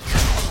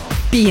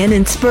Be an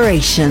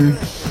inspiration.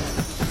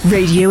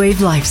 Radio Wave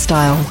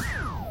Lifestyle.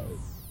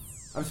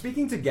 I'm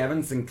speaking to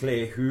Gaven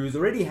Sinclair, who's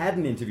already had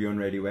an interview on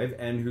Radio Wave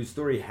and whose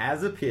story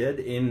has appeared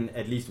in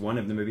at least one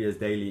of Namibia's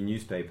daily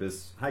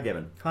newspapers. Hi,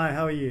 Gaven. Hi,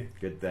 how are you?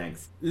 Good,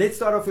 thanks. Let's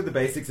start off with the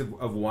basics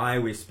of why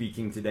we're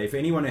speaking today. For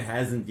anyone who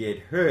hasn't yet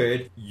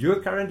heard, you're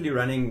currently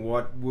running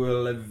what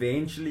will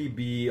eventually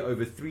be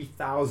over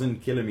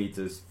 3,000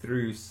 kilometers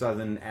through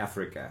southern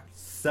Africa.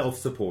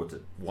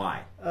 Self-supported.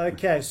 Why?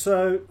 Okay,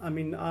 so,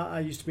 I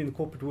used to be in the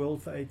corporate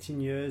world for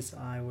 18 years.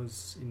 I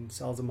was in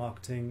sales and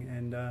marketing,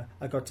 and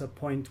I got to a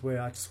point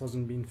where I just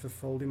wasn't being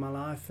fulfilled in my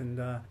life.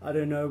 And I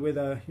don't know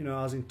whether,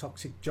 I was in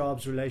toxic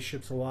jobs,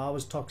 relationships, or I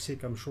was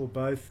toxic. I'm sure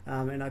both.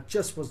 And I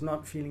just was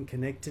not feeling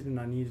connected, and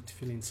I needed to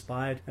feel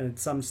inspired. And at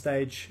some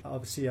stage,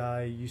 obviously,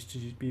 I used to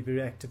be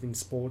very active in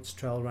sports,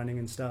 trail running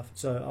and stuff.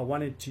 So I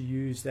wanted to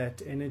use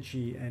that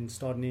energy and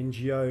start an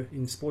NGO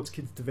in sports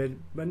kids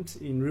development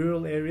in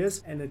rural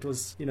areas. And it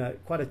was,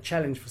 quite a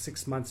challenge for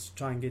 6 months to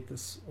try and get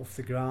this off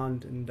the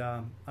ground. And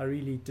I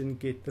really didn't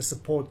get the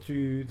support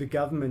through the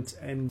government.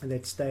 And at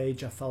that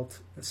stage, I felt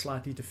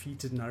slightly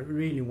defeated. And I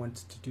really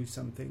wanted to do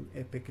something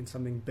epic and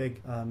something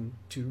big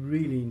to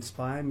really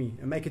inspire me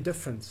and make a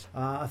difference.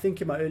 I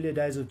think in my earlier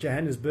days of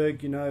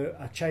Johannesburg,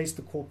 I chased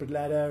the corporate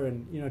ladder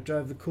and,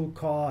 drove the cool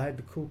car, had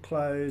the cool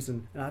clothes.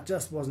 And I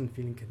just wasn't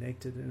feeling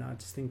connected. And I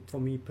just think for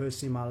me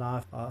personally in my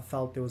life, I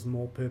felt there was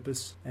more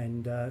purpose.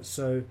 And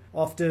so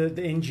after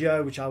the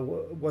NGO, which I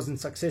wasn't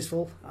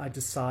successful, I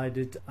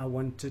decided I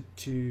wanted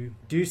to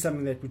do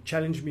something that would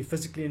challenge me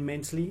physically and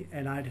mentally.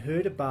 And I'd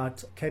heard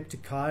about Cape to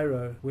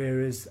Cairo,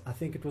 whereas I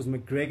think it was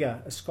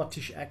McGregor, a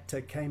Scottish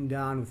actor, came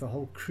down with a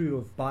whole crew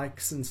of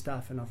bikes and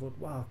stuff. And I thought,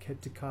 wow,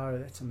 Cape to Cairo,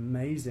 that's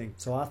amazing.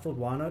 So I thought,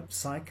 why not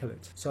cycle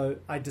it? So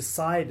I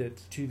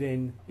decided to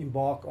then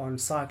embark on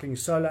cycling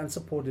solo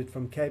unsupported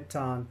from Cape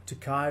Town to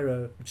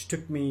Cairo, which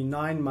took me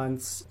 9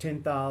 months,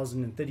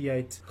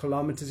 10,038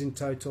 kilometers in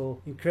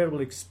total,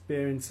 incredible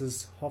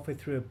experiences, halfway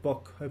through a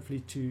book, hopefully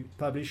to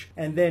publish.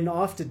 And then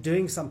after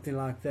doing something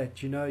like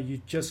that,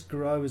 you just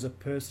grow as a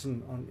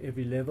person on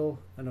every level.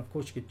 And of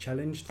course you get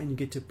challenged and you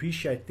get to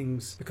appreciate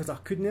things, because I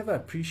could never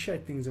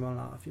appreciate things in my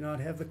life.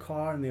 I'd have the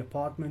car and the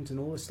apartment and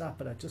all this stuff,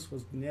 but I just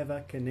was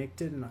never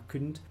connected and I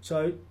couldn't.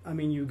 So,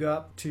 you go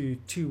up to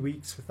 2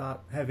 weeks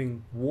without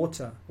having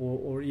water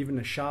or even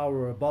a shower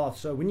or a bath.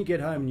 So when you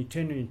get home and you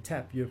turn on your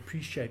tap, you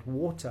appreciate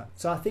water.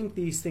 So I think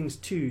these things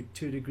too,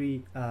 to a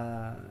degree,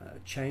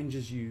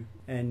 changes you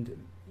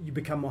and you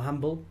become more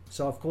humble.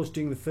 So of course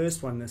doing the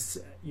first one, this,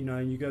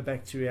 you go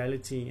back to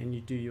reality and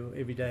you do your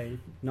everyday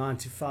 9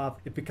 to 5,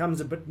 it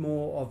becomes a bit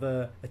more of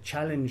a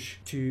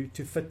challenge to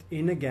fit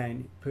in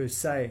again per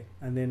se.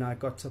 And then I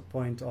got to a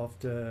point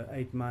after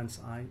 8 months,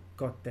 I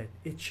got that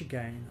itch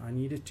again. I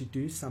needed to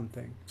do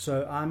something.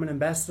 So I'm an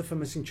ambassador for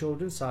missing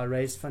children, so I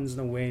raised funds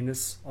and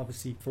awareness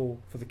obviously for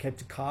the Cape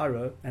to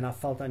Cairo, and I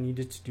felt I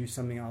needed to do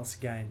something else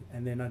again.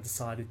 And then I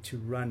decided to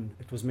run.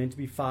 It was meant to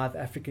be 5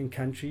 African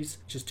countries,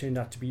 just turned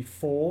out to be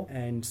 4.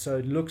 And so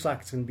it looks like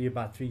it's going to be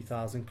about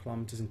 3,000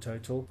 kilometers in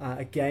total.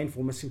 Again,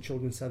 for missing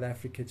children in South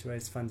Africa to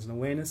raise funds and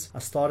awareness. I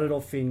started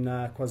off in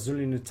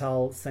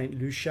KwaZulu-Natal, St.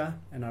 Lucia,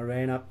 and I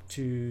ran up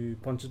to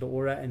Ponta de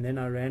Ora, and then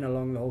I ran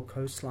along the whole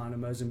coastline of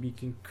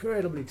Mozambique.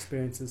 Incredible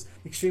experiences,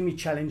 extremely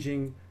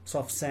challenging,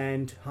 soft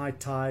sand, high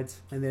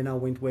tides, and then I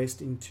went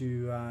west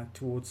into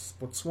towards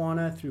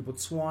Botswana,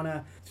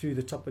 through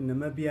the top of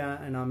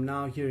Namibia, and I'm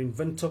now here in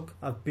Windhoek.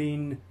 I've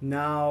been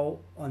now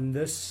on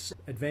this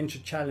adventure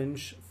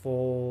challenge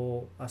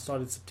I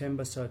started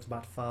September, so it's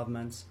about 5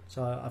 months.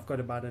 So I've got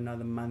about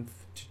another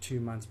month to 2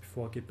 months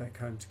before I get back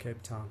home to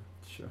Cape Town.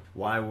 Sure.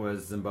 Why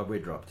was Zimbabwe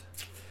dropped?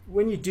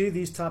 When you do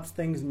these types of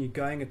things and you're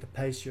going at the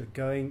pace you're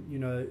going,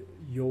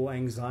 your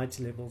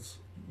anxiety levels,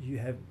 you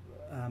have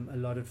a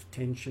lot of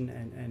tension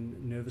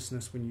and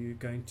nervousness when you're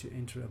going to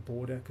enter a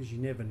border, because you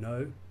never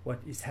know what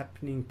is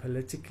happening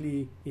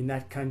politically in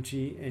that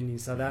country and in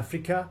South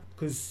Africa,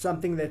 because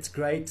something that's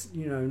great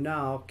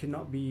now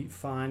cannot be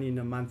fine in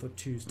a month or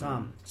two's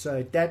time. So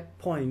at that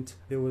point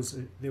there was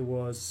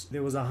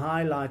a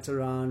highlight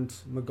around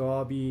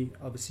Mugabe,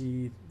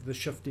 obviously the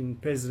shift in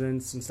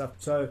presidents and stuff.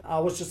 So I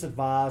was just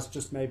advised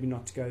just maybe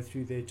not to go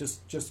through there,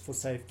 just for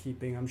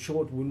safekeeping. I'm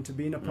sure it wouldn't have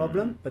been a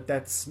problem, but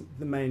that's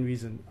the main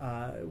reason.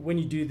 When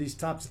you do these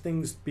types of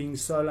things, being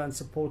solo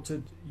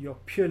unsupported, you're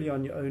purely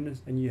on your own,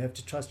 and you have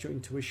to trust your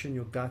intuition,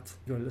 your gut.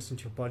 You've got to listen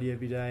to your body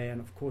every day,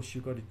 and of course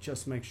you've got to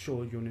just make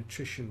sure your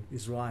nutrition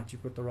is right.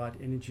 You've got the right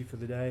energy for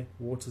the day.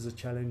 Water's a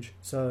challenge.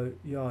 So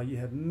yeah, you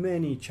have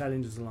many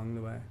challenges along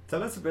the way.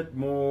 Tell us a bit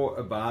more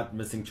about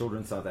Missing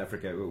Children South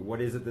Africa.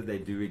 What is it that they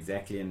do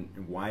exactly, and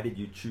why did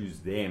you choose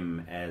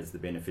them as the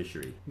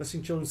beneficiary?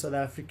 Missing Children South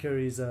Africa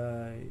is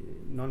a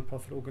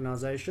non-profit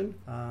organization.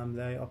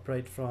 They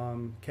operate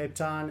from Cape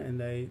Town, and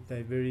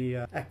they're very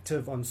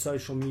active on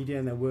social media,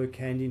 and they work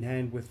hand in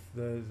hand with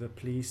the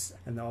police,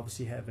 and they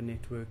obviously have a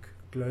network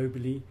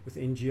globally with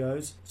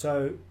NGOs.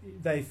 So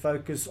they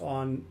focus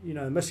on,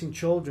 missing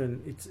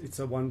children. It's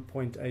a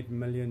 $1.8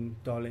 million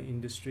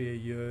industry a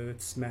year.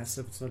 It's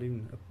massive.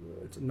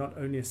 It's not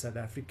only a South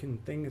African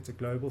thing, it's a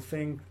global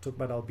thing. Talk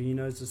about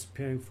albinos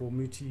disappearing for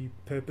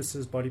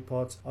multi-purposes, body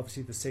parts,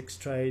 obviously the sex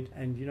trade.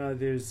 And,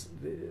 there's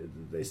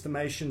the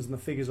estimations and the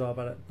figures are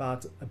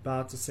about a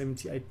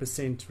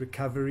 78%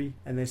 recovery.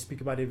 And they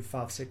speak about every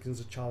 5 seconds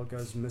a child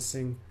goes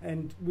missing.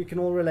 And we can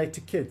all relate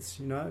to kids,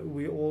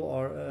 we all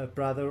are a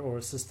brother or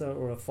a sister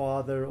or a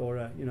father or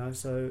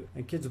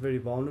and kids are very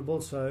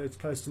vulnerable, so it's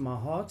close to my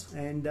heart.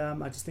 And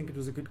I just think it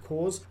was a good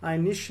cause. I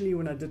initially,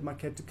 when I did my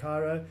Cape to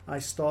Cairo, I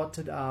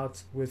started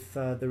out with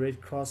the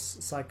Red Cross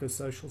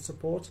psychosocial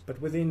support,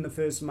 but within the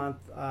first month,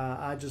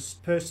 I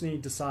just personally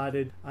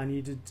decided I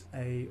needed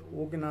a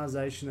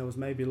organization that was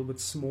maybe a little bit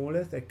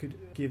smaller, that could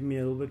give me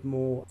a little bit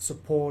more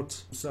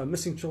support. So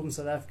Missing Children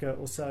South Africa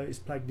also is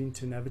plugged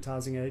into an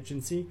advertising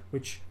agency,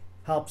 which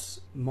helps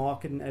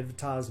market and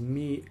advertise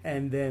me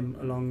and them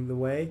along the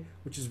way,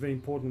 which is very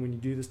important when you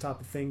do this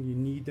type of thing. You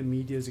need the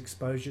media's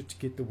exposure to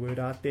get the word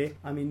out there.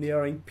 I mean, there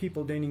are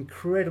people doing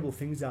incredible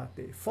things out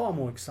there, far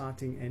more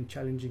exciting and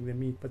challenging than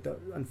me. But the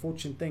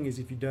unfortunate thing is,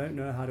 if you don't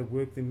know how to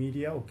work the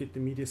media or get the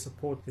media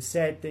support, the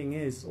sad thing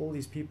is all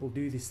these people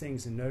do these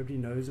things and nobody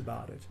knows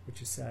about it,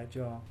 which is sad.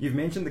 Yeah. You've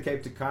mentioned the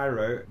Cape to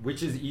Cairo.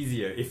 Which is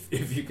easier,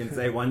 if you can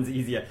say one's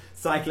easier,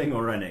 cycling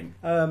or running?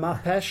 My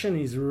passion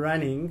is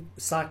running.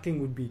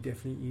 Cycling would be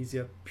definitely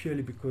easier,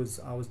 purely because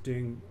I was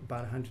doing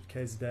about 100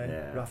 k's a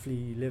day,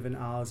 roughly 11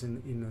 hours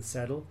in the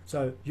saddle.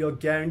 So you're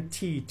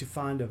guaranteed to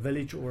find a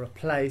village or a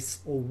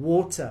place or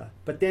water.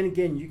 But then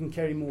again, you can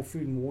carry more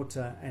food and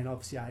water, and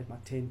obviously I had my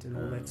tent and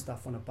all that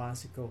stuff on a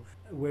bicycle.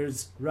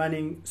 Whereas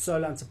running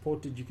solo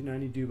unsupported, you can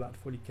only do about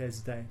 40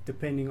 k's a day,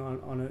 depending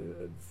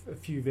on a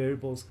few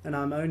variables. And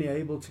I'm only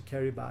able to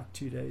carry about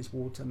 2 days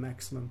water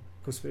maximum,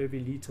 because for every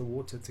litre of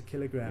water it's a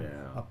kilogram.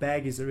 Our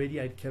bag is already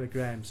 8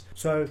 kilograms.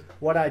 So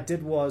what I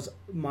did was,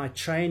 my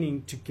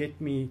training to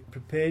get me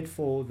prepared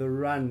for the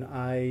run,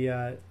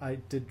 I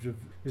did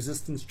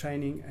resistance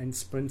training and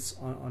sprints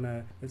on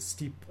a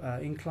steep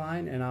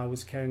incline, and I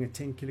was carrying a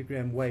 10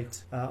 kilogram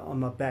weight on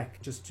my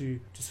back just to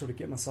sort of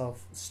get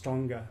myself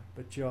stronger.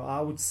 But I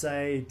would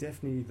say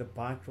definitely the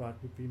bike ride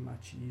would be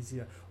much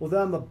easier.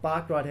 Although the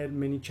bike ride had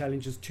many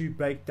challenges, 2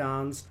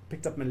 breakdowns,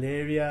 picked up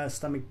malaria,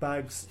 stomach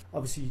bugs.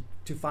 Obviously,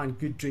 to find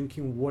good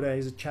drinking water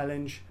is a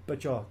challenge,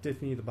 but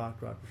definitely the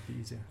bike ride would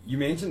be easier. You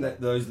mentioned that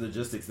those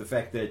logistics, the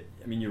fact that,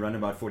 you run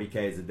about 40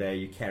 k's a day,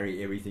 you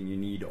carry everything you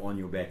need on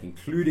your back,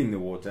 including the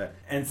water,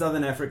 and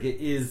Southern Africa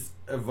is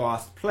a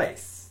vast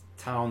place.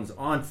 Towns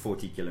aren't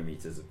 40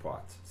 kilometers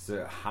apart.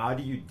 So how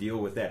do you deal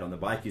with that? On the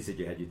bike, you said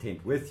you had your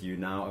tent with you.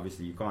 Now,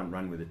 obviously, you can't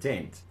run with a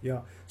tent.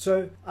 Yeah.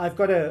 So I've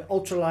got an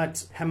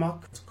ultralight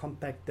hammock. It's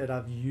compact, that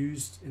I've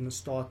used in the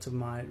start of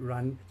my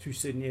run. Through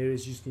certain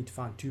areas, you just need to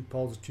find 2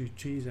 poles or 2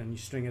 trees and you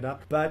string it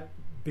up. But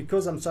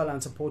because I'm solo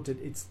unsupported,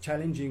 it's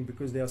challenging,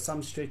 because there are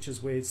some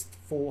stretches where it's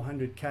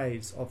 400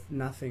 k's of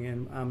nothing,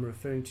 and I'm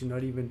referring to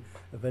not even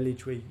a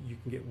village where you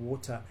can get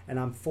water, and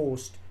I'm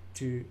forced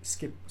to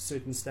skip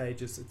certain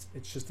stages.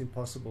 It's just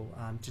impossible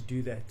to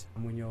do that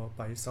when you're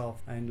by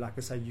yourself. And like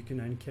I say, you can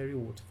only carry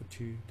water for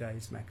 2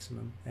 days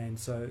maximum. And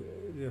so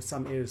there are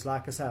some areas,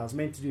 like I say, I was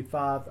meant to do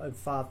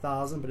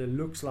 5,000, but it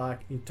looks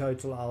like in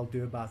total I'll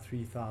do about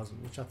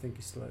 3,000, which I think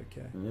is still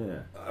okay.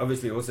 Yeah.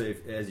 Obviously, also,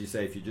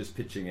 if you're just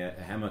pitching a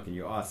hammock and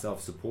you are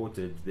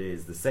self-supported,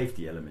 there's the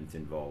safety element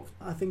involved.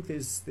 I think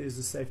there's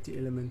a safety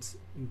element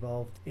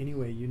involved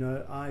anyway.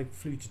 I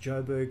flew to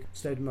Joburg,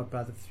 stayed with my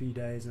brother for 3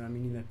 days, and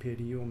in that period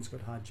he almost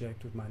got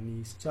hijacked with my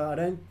niece.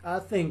 So I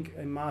think,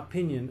 in my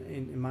opinion,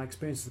 in my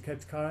experience with the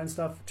Cape to Cairo and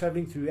stuff,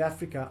 traveling through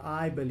Africa,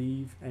 I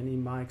believe, and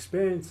in my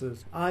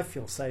experiences, I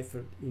feel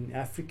safer in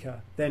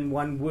Africa than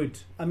one would.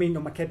 On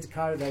my Cape to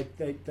Cairo,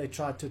 they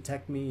tried to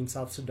attack me in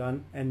South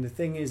Sudan, and the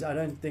thing is, I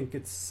don't think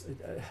it's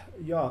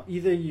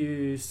either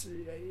you're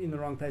in the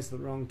wrong place at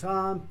the wrong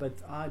time, but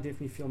I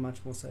definitely feel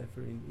much more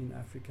safer in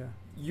Africa.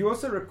 You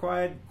also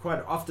required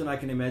quite often, I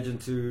can imagine,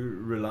 to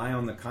rely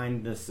on the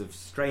kindness of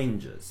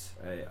strangers.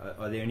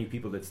 Are there any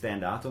people that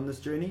stand out on this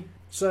journey?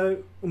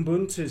 So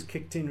Ubuntu has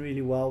kicked in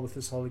really well with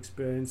this whole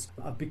experience.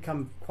 I've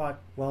become quite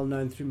well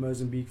known through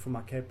Mozambique for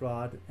my Cape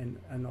ride, and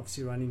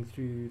obviously running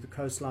through the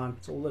coastline.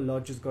 So all the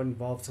lodges got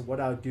involved. So what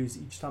I would do is,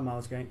 each time I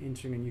was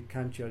entering a new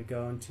country, I would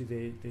go onto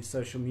their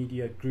social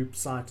media group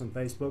site on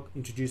Facebook,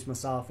 introduce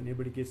myself, and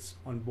everybody gets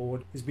on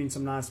board. There's been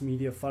some nice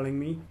media following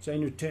me. So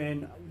in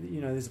return,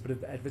 there's a bit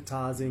of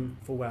advertising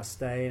for where I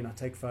stay, and I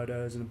take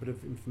photos and a bit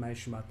of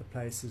information about the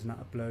places, and I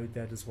upload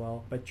that as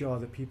well. But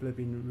the people have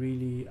been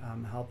really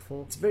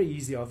helpful. It's very easy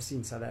easy, obviously,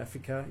 in South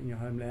Africa, in your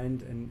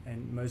homeland,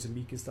 and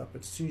Mozambique and stuff.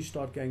 But as soon as you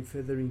start going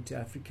further into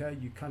Africa,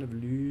 you kind of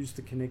lose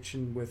the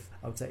connection with,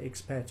 I would say,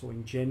 expats or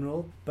in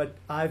general. But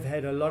I've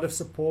had a lot of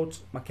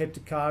support. I came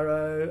to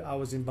Cairo. I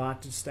was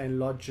invited to stay in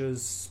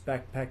lodges,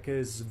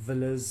 backpackers,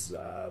 villas,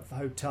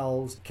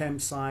 hotels,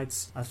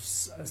 campsites. I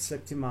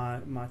slept in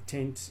my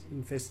tent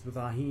infested with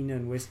hyena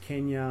in West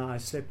Kenya. I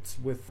slept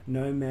with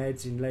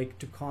nomads in Lake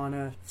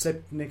Turkana.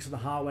 Slept next to the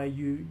highway.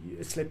 You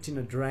slept in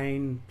a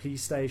drain,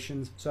 police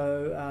stations.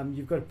 So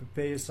you've got to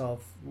prepare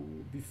yourself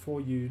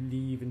before you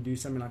leave and do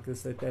something like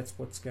this, that's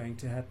what's going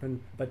to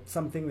happen. But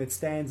something that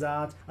stands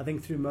out, I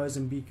think through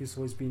Mozambique has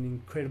always been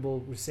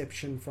incredible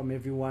reception from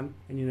everyone,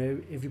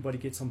 and everybody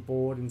gets on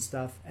board and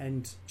stuff,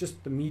 and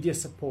just the media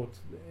support.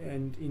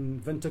 And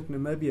in Windhoek,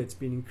 Namibia, it's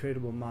been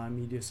incredible. My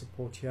media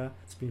support here,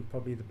 it's been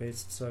probably the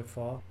best so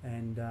far.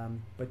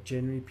 And but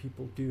generally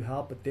people do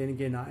help. But then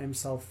again, I am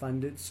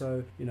self-funded,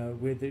 so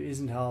where there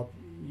isn't help,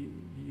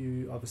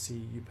 you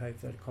obviously you pay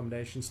for that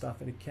accommodation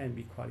stuff, and it can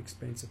be quite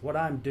expensive. What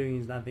I'm doing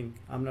is nothing.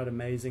 I'm not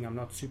amazing. I'm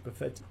not super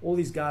fit. All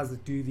these guys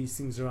that do these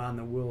things around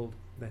the world,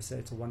 they say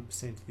it's a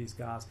 1% of these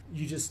guys.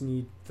 You just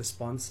need the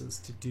sponsors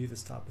to do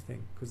this type of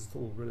thing, because it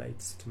all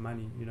relates to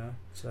money,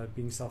 So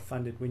being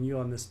self-funded, when you're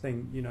on this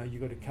thing, you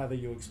got to cover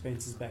your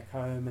expenses back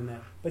home and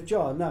that. But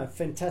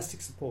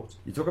fantastic support.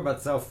 You talk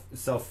about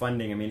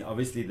self-funding. I mean,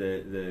 obviously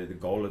the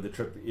goal of the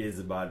trip is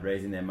about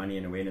raising their money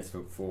and awareness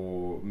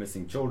for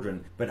missing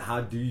children. But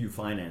how do you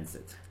finance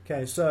it?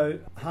 Okay, so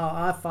how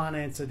I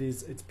finance it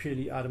is it's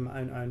purely out of my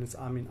own owners.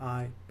 I mean,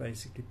 I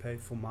basically pay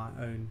for my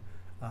own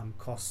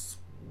costs,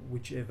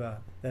 whichever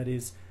that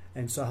is.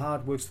 And so how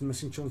it works for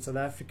Missing Children South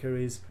Africa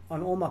is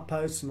on all my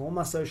posts and all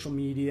my social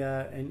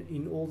media and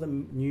in all the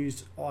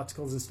news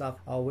articles and stuff,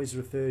 I always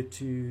refer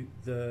to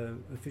the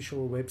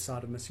official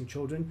website of Missing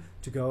Children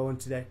to go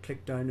onto that,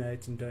 click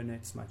donate and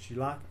donate as much as you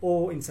like.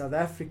 Or in South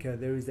Africa,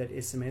 there is that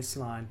SMS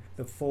line,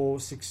 the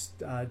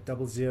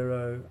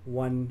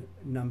 46001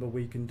 number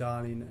where you can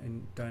dial in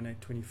and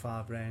donate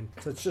 25 Rand.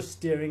 So it's just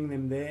steering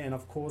them there, and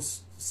of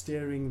course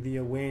steering the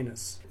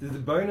awareness. The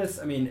bonus,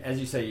 I mean, as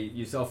you say,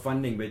 you're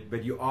self-funding,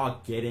 but you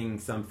are getting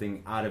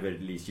something out of it.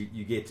 At least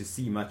you get to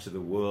see much of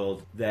the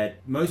world that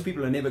most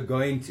people are never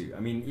going to.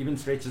 I mean, even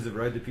stretches of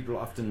road that people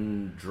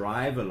often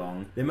drive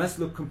along, they must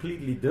look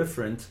completely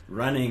different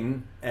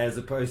running as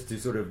opposed to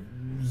sort of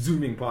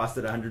zooming past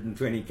at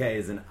 120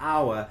 k's an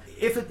hour,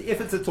 if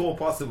it's at all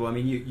possible. I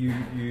mean,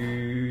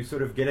 you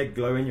sort of get a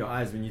glow in your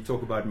eyes when you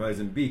talk about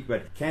Mozambique,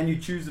 but can you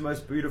choose the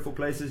most beautiful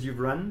places you've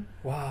run?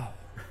 Wow.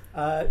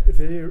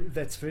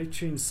 That's very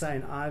true,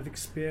 insane. I've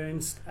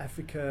experienced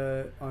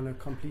Africa on a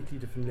completely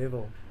different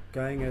level,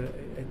 going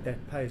at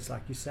that pace,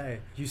 like you say.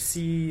 You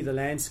see the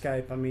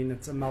landscape. I mean,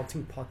 it's a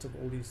melting pot of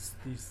all these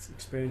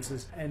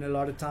experiences. And a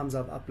lot of times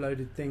I've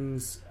uploaded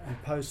things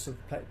and posts of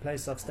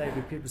places I've stayed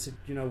where people said,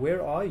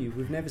 where are you?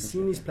 We've never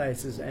seen these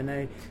places,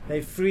 and they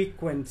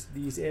frequent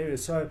these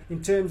areas. So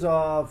in terms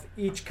of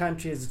each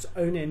country has its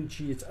own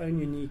energy, its own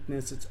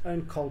uniqueness, its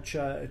own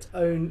culture, its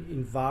own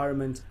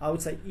environment. I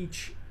would say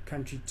each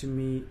country to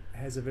me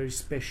has a very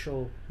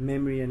special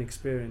memory and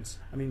experience.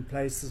 I mean,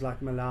 places like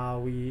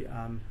Malawi,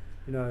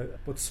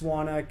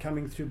 Botswana,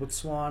 coming through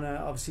Botswana,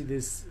 obviously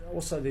there's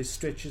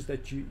stretches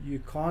that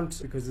you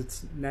can't, because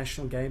it's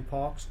national game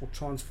parks or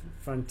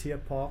trans-frontier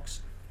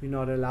parks. You're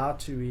not allowed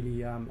to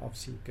really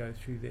obviously go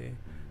through there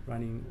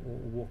running or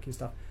walking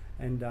stuff.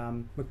 And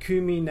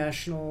Mikumi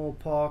National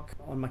Park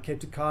on my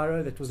Cape to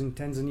Cairo, that was in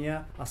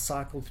Tanzania, I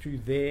cycled through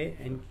there,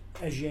 and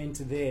as you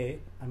enter there,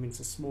 I mean, it's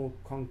a small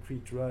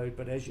concrete road,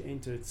 but as you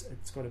enter,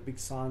 it's got a big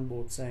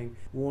signboard saying,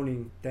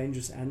 warning,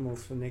 dangerous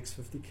animals for the next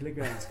 50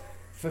 kilograms.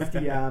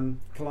 50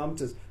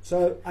 kilometers.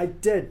 So I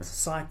did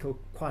cycle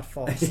quite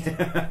fast,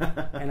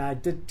 and I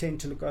did tend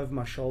to look over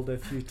my shoulder a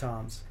few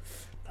times.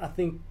 I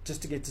think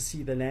just to get to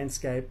see the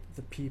landscape,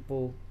 the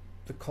people,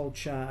 the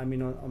culture. I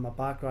mean, on my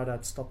bike ride,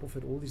 I'd stop off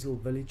at all these little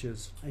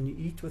villages, and you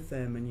eat with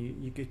them, and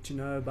you get to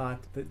know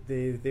about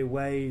their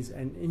ways,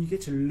 and you get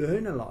to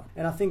learn a lot.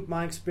 And I think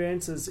my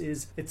experiences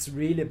is it's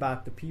really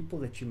about the people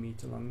that you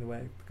meet along the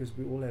way, because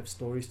we all have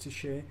stories to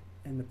share,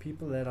 and the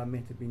people that I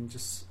met have been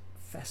just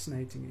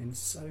fascinating and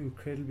so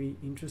incredibly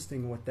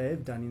interesting what they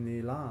have done in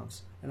their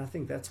lives. And I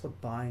think that's what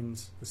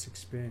binds this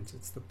experience.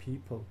 It's the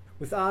people.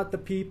 Without the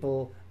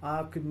people,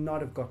 I could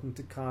not have gotten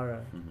to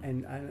Cairo,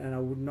 and I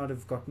would not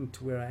have gotten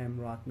to where I am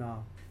right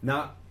now.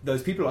 Now,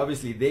 those people are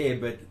obviously there,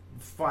 but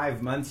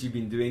 5 months you've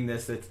been doing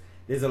this.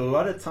 There's a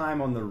lot of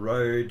time on the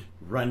road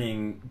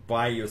running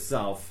by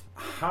yourself.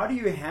 How do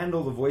you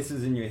handle the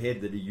voices in your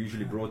head that are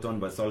usually brought on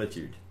by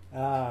solitude?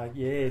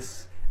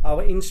 Yes.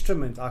 Our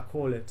instrument, I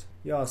call it.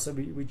 Yeah, so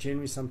we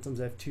generally sometimes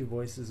have two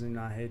voices in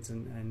our heads,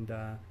 and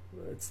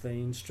it's the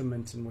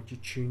instrument and what you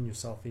tune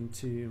yourself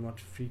into and what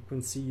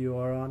frequency you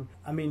are on.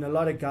 I mean, a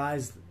lot of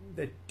guys,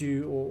 that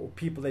do, or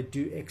people that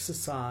do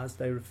exercise,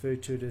 they refer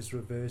to it as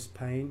reverse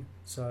pain.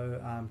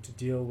 So to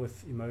deal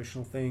with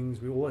emotional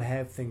things, we all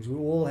have things. We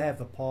all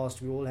have a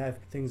past. We all have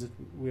things that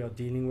we are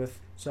dealing with.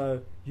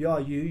 So yeah,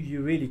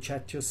 you really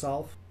chat to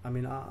yourself. I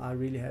mean, I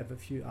really have a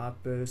few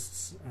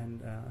outbursts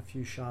and a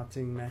few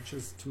shouting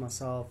matches to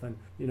myself, and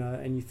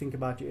and you think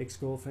about your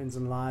ex-girlfriends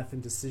and life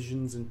and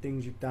decisions and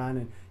things you've done,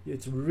 and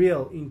it's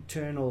real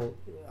internal.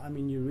 I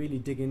mean, you're really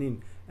digging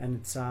in, and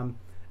it's and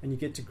you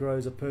get to grow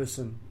as a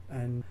person.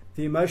 And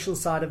the emotional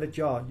side of it,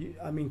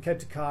 I mean, Cape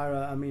to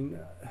Cairo, I mean,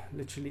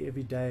 literally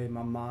every day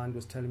my mind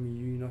was telling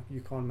me,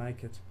 you can't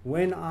make it.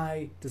 When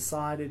I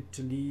decided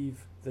to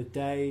leave the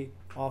day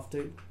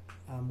after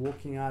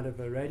walking out of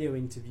a radio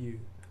interview,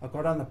 I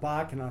got on the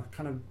bike and I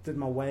kind of did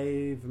my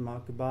wave and my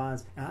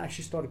goodbyes, and I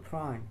actually started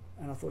crying.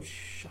 And I thought,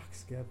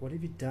 shucks, Gav, what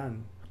have you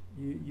done?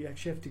 You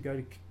actually have to go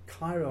to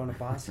Cairo on a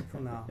bicycle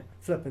now.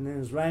 Flip, and then it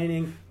was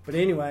raining. But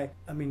anyway,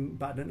 I mean,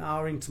 about an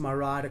hour into my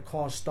ride, a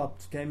car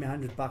stopped, gave me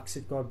 $100,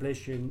 said, God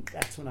bless you. And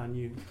that's when I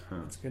knew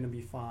it's going to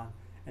be fine.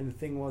 And the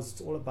thing was,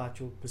 it's all about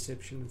your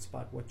perception. It's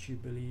about what you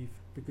believe,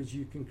 because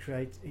you can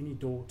create any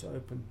door to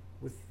open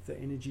with the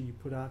energy you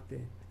put out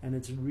there. And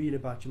it's really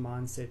about your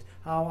mindset.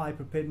 How I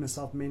prepared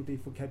myself mentally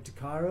for Cape to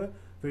Cairo,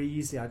 very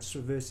easy. I just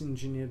reverse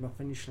engineered my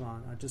finish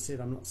line. I just said,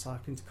 I'm not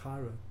cycling to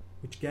Cairo,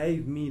 which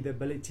gave me the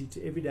ability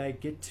to every day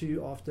get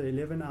to, after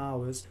 11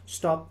 hours,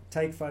 stop,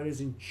 take photos,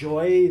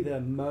 enjoy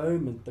the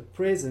moment, the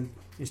present,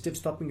 instead of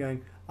stopping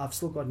going, I've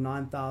still got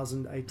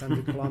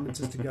 9,800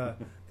 kilometers to go.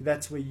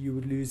 That's where you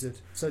would lose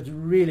it. So it's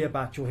really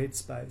about your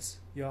headspace.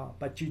 Yeah,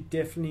 but you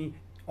definitely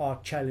are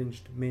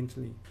challenged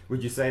mentally.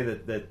 Would you say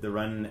that the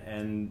run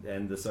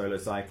and the solo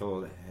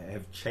cycle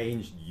have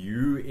changed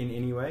you in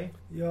any way?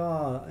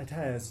 Yeah, it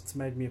has. It's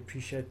made me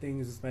appreciate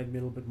things. It's made me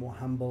a little bit more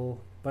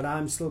humble. But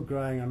I'm still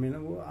growing. I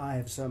mean, I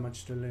have so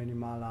much to learn in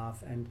my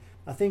life. And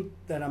I think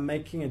that I'm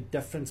making a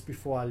difference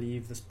before I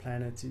leave this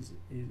planet.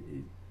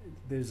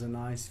 There's a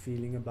nice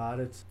feeling about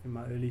it. In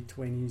my early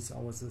 20s, I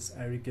was this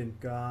arrogant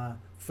guy,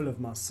 full of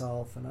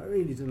myself, and I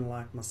really didn't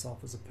like myself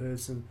as a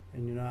person.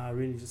 And I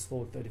really just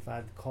thought that if I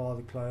had the car,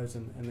 the clothes,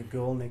 and the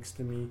girl next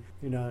to me,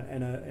 and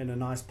a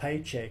nice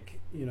paycheck,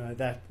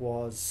 that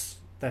was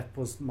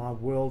my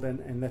world,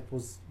 and that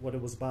was what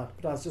it was about.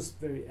 But I was just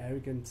very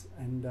arrogant.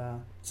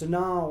 And so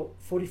now,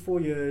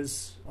 44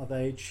 years of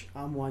age,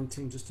 I'm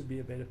wanting just to be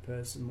a better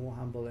person, more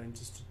humble, and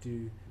just to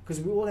do, because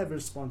we all have a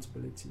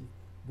responsibility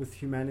with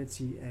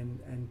humanity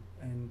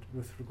and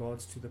with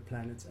regards to the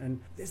planet.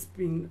 And there's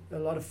been a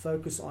lot of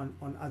focus on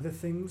other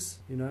things,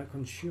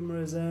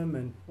 consumerism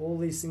and all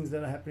these things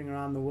that are happening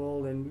around the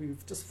world, and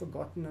we've just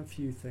forgotten a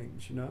few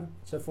things.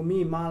 So for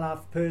me, in my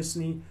life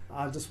personally,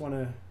 I just want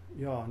to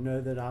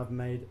know that I've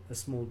made a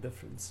small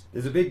difference.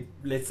 There's a big,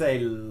 let's say,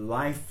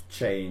 life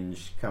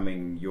change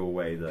coming your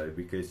way, though,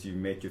 because you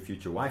met your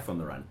future wife on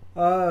the run.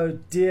 Oh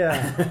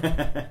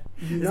dear.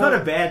 It's not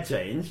a bad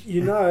change.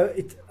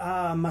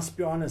 I must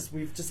be honest,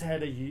 we've just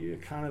had a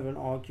kind of an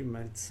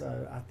argument,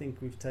 so I think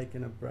we've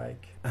taken a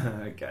break.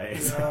 Okay.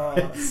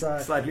 So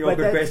slightly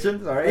awkward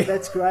question, sorry.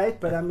 That's great,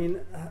 but I mean,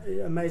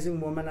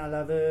 amazing woman, I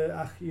love her.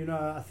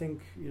 I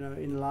think,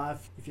 in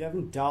life, if you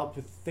haven't dealt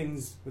with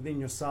things within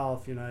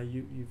yourself,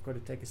 you've got to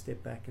take a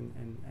step back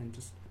and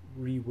just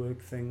rework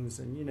things,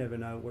 and you never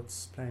know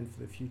what's planned for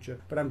the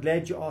future. But I'm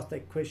glad you asked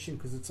that question,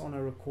 because it's on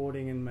a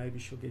recording and maybe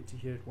she'll get to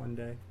hear it one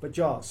day. But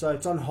so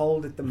it's on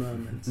hold at the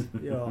moment.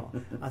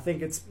 I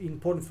think it's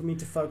important for me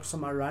to focus on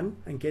my run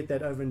and get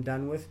that over and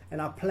done with,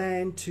 and I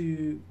plan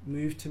to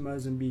move to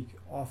Mozambique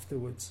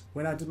afterwards.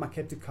 When I did my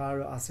Cape to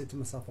Cairo, I said to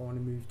myself, I want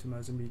to move to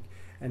Mozambique,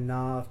 and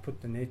now I've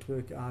put the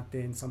network out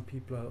there, and some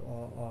people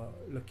are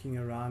looking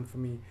around for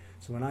me.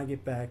 So when I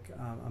get back,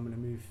 I'm going to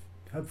move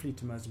hopefully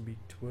to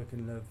Mozambique to work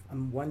and live.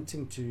 I'm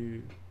wanting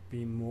to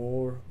be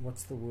more,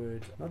 what's the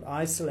word, not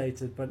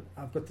isolated, but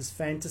I've got this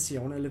fantasy.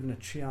 I want to live in a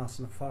treehouse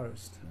in a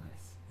forest.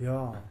 Nice.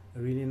 Yeah, a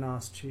really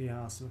nice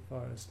treehouse in a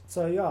forest.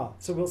 So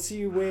we'll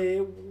see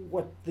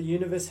what the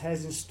universe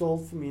has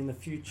installed for me in the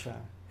future.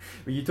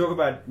 When you talk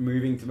about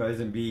moving to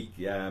Mozambique,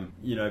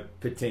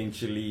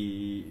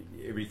 potentially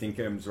everything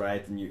comes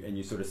right and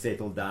you sort of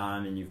settle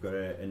down and you've got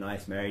a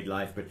nice married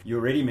life. But you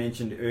already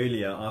mentioned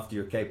earlier, after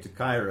your Cape to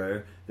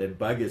Cairo, that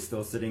bug is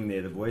still sitting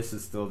there, the voice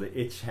is still, the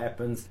itch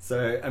happens.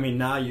 So, I mean,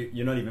 now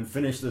you're not even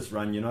finished this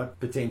run, you're not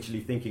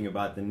potentially thinking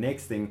about the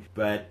next thing,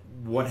 but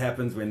what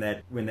happens when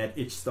that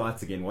itch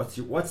starts again?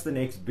 What's the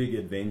next big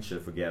adventure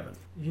for Gaven?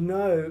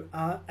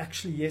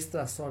 Actually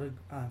yesterday I started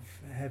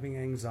having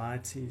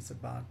anxieties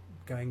about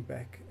going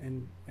back,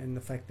 and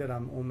the fact that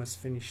I'm almost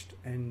finished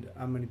and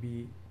I'm going to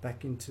be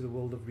back into the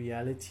world of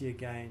reality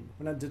again.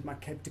 When I did my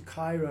Cape to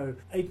Cairo,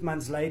 8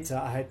 months later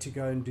I had to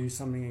go and do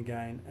something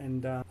again,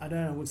 and I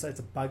wouldn't say it's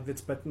a bug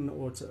that's bitten,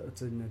 or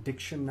it's an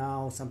addiction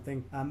now or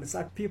something. It's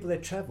like people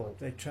that travel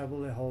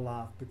their whole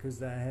life because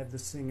they have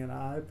this thing, and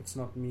I hope it's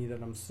not me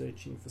that I'm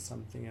searching for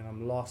something and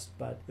I'm lost.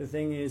 But the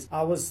thing is,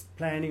 I was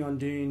planning on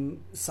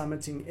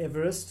summiting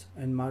Everest,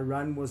 and my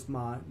run was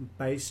my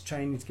base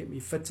training to get me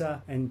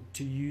fitter and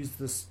to use used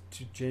this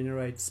to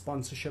generate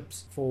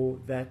sponsorships for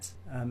that.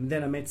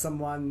 Then I met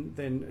someone,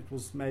 then it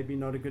was maybe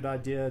not a good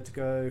idea to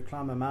go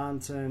climb a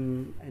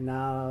mountain, and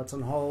now it's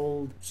on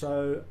hold.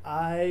 So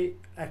I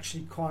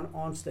actually can't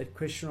answer that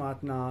question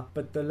right now.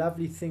 But the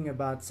lovely thing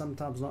about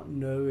sometimes not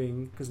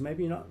knowing, because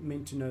maybe you're not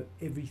meant to know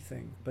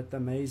everything, but the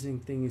amazing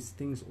thing is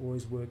things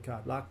always work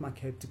out. Like my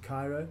Cape to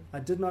Cairo,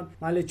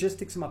 my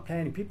logistics and my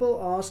planning.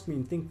 People ask me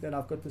and think that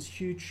I've got this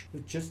huge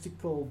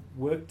logistical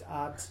worked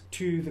out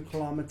to the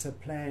kilometer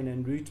plan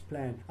and route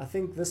plan. I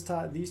think these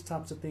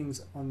types of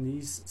things on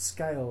these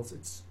scales,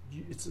 it's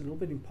a little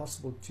bit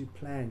impossible to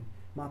plan.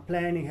 My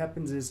planning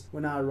happens is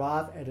when I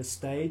arrive at a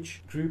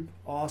stage, group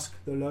ask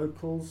the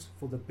locals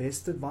for the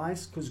best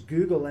advice, because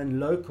Google and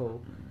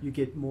local, you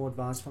get more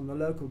advice from the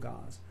local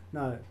guys.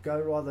 No, go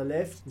rather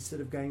left instead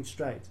of going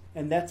straight.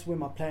 And that's where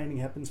my planning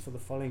happens for the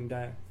following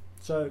day.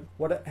 So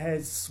what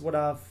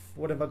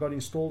have I got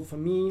installed for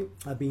me?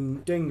 I've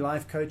been doing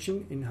life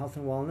coaching in health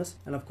and wellness,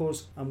 and of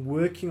course I'm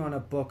working on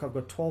a book. I've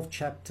got 12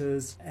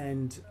 chapters,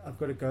 and I've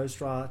got a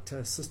ghostwriter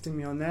assisting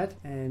me on that.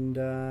 And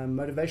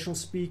motivational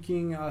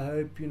speaking, I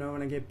hope,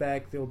 when I get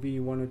back, there'll be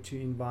 1 or 2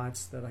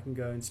 invites that I can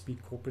go and speak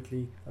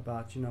corporately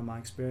about, my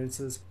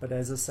experiences. But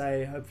as I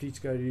say, hopefully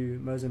to go to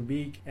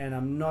Mozambique, and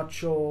I'm not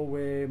sure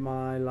where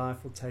my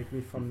life will take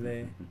me from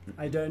there.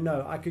 I don't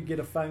know. I could get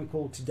a phone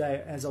call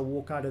today as I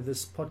walk out of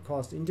this podcast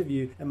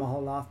interview, and my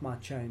whole life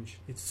might change.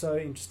 It's so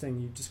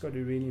interesting. You've just got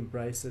to really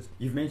embrace it.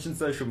 You've mentioned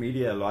social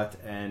media a lot,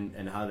 and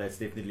how that's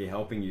definitely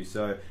helping you.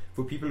 So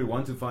for people who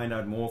want to find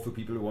out more, for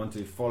people who want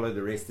to follow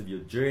the rest of your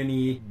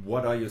journey,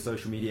 what are your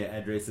social media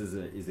addresses?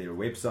 Is there a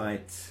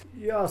website?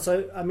 Yeah,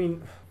 so I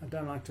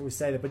don't like to always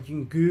say that, but you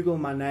can Google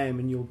my name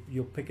and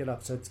you'll pick it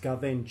up. So it's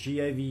Gaven,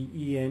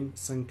 Gaven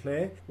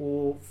Sinclair,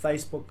 or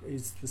Facebook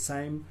is the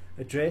same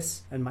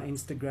address, and my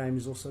Instagram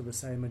is also the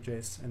same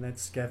address, and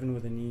that's Gavin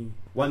with an E.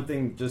 One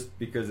thing, just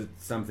because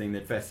it's something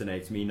that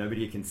fascinates me,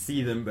 nobody can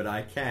see them, but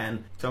I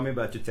can. Tell me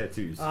about your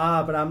tattoos.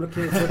 But I'm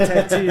looking for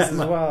tattoos as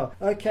well.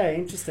 Okay,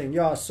 interesting.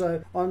 Yeah,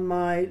 so on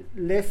my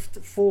left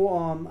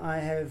forearm I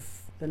have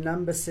the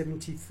number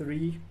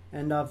 73,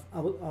 and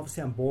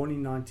obviously I'm born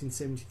in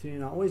 1973,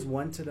 and I always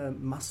wanted a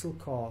muscle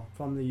car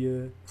from the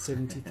year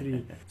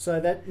 73. So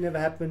that never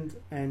happened,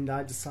 and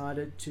I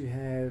decided to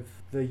have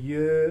the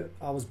year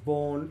I was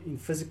born in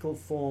physical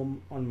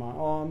form on my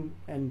arm,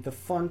 and the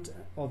font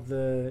of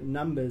the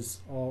numbers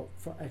are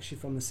actually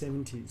from the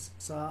 70s.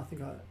 So I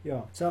think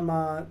so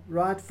my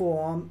right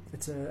forearm,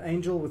 it's an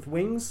angel with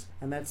wings,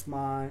 and that's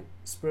my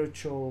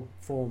spiritual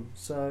form.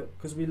 So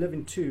because we live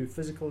in 2,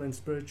 physical and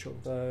spiritual,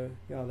 so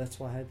that's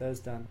why I had those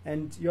done.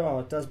 And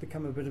it does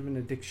become a bit of an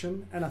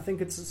addiction, and I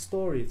think it's a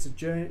story, it's a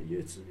journey,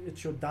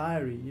 it's your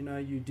diary.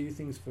 You do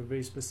things for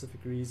very specific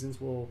reasons.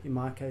 Well, in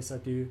my case I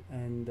do,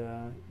 and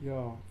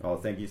Oh,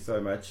 thank you so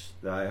much.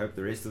 I hope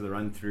the rest of the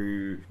run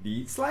through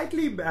the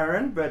slightly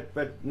barren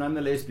but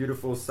nonetheless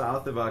beautiful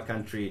south of our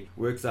country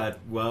works out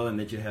well, and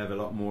that you have a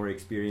lot more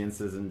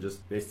experiences, and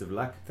just best of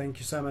luck. Thank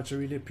you so much. I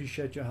really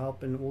appreciate your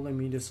help and all the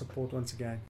media support once again.